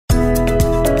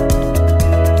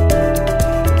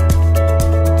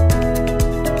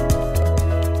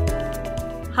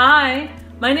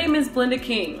My name is Blenda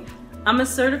King. I'm a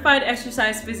certified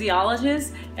exercise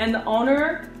physiologist and the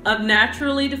owner of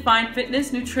Naturally Defined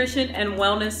Fitness, Nutrition, and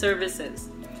Wellness Services.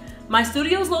 My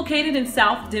studio is located in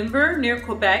South Denver near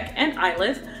Quebec and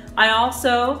Iliff. I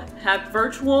also have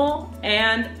virtual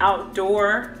and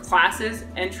outdoor classes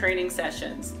and training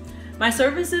sessions. My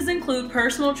services include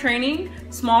personal training,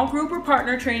 small group or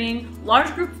partner training,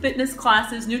 large group fitness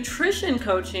classes, nutrition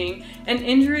coaching, and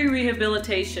injury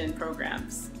rehabilitation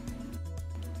programs.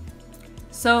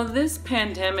 So this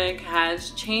pandemic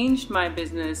has changed my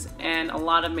business in a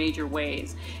lot of major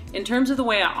ways. In terms of the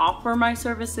way I offer my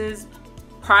services,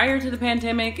 prior to the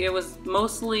pandemic, it was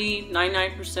mostly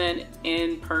 99%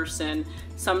 in person.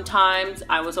 Sometimes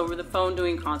I was over the phone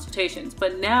doing consultations,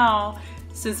 but now,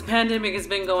 since the pandemic has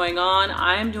been going on,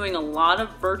 I'm doing a lot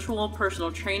of virtual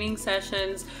personal training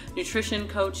sessions, nutrition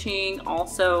coaching,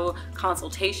 also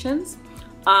consultations.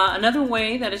 Another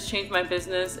way that has changed my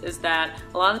business is that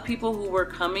a lot of the people who were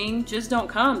coming just don't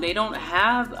come. They don't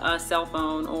have a cell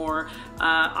phone or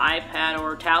iPad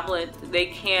or tablet. They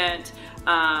can't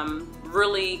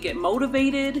really get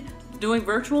motivated doing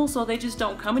virtual, so they just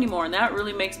don't come anymore, and that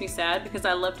really makes me sad because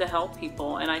I love to help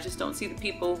people and I just don't see the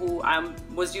people who I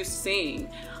was used to seeing.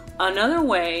 Another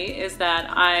way is that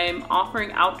I'm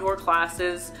offering outdoor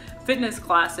classes, fitness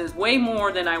classes, way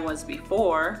more than I was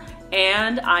before,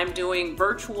 and I'm doing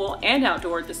virtual and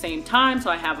outdoor at the same time. So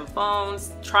I have a phone,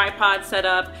 tripod set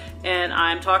up, and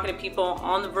I'm talking to people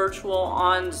on the virtual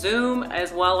on Zoom,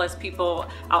 as well as people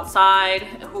outside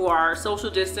who are social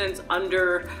distance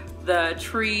under the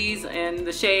trees and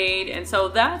the shade, and so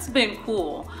that's been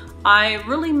cool. I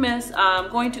really miss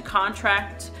going to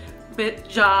contract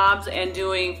jobs and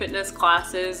doing fitness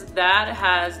classes. That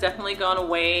has definitely gone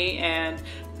away, and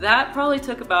that probably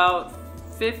took about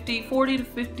 40 to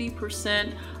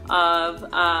 50% of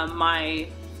my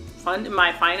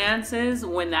finances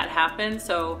when that happened.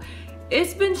 So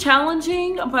it's been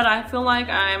challenging, but I feel like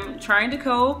I'm trying to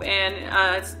cope, and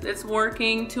it's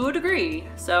working to a degree.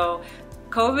 So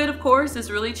COVID, of course, has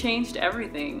really changed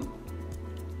everything.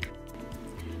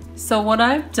 So what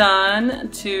I've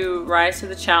done to rise to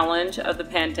the challenge of the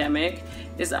pandemic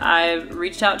is I've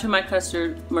reached out to my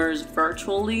customers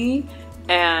virtually,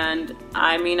 and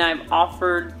I've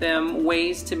offered them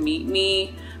ways to meet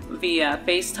me via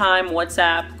FaceTime,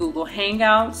 WhatsApp, Google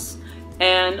Hangouts,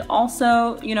 and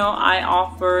also, I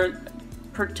offer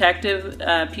protective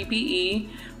PPE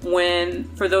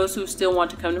for those who still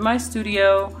want to come to my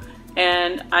studio.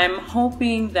 And I'm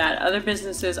hoping that other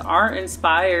businesses are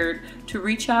inspired to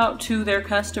reach out to their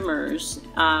customers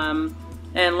and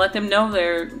let them know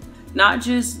they're not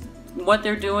just what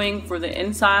they're doing for the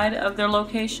inside of their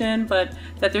location, but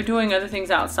that they're doing other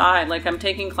things outside. Like I'm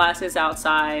taking classes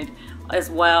outside as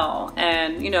well,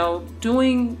 and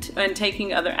doing and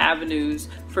taking other avenues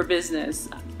for business.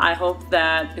 I hope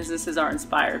that businesses are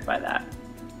inspired by that.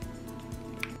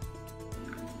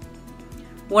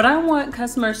 What I want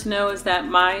customers to know is that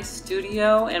my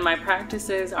studio and my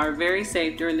practices are very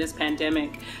safe during this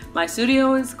pandemic. My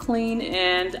studio is clean,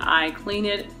 and I clean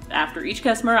it after each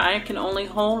customer. I can only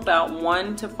hold about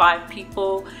 1 to 5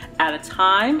 people at a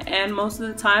time, and most of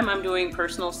the time I'm doing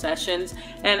personal sessions,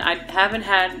 and I haven't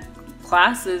had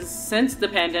classes since the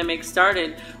pandemic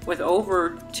started with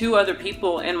over 2 other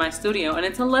people in my studio, and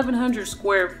it's 1,100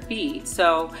 square feet.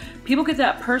 So people get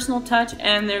that personal touch,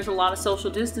 and there's a lot of social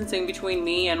distancing between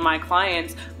me and my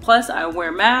clients. Plus I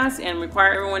wear masks and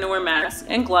require everyone to wear masks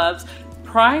and gloves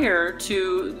prior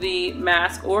to the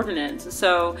mask ordinance.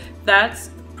 So that's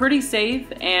pretty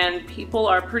safe, and people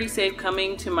are pretty safe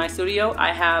coming to my studio.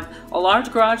 I have a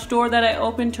large garage door that I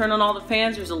open, turn on all the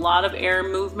fans. There's a lot of air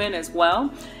movement as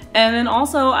well. And then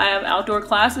also I have outdoor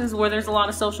classes where there's a lot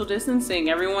of social distancing.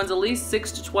 Everyone's at least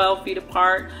 6 to 12 feet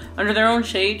apart under their own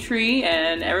shade tree,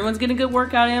 and everyone's getting a good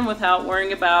workout in without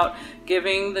worrying about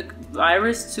giving the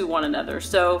virus to one another.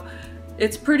 So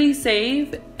it's pretty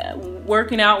safe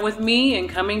working out with me and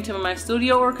coming to my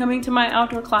studio or coming to my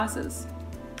outdoor classes.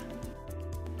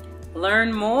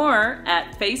 Learn more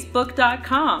at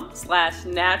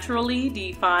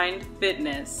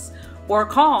facebook.com/naturallydefinedfitness or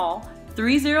call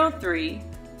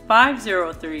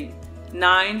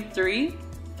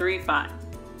 303-503-9335.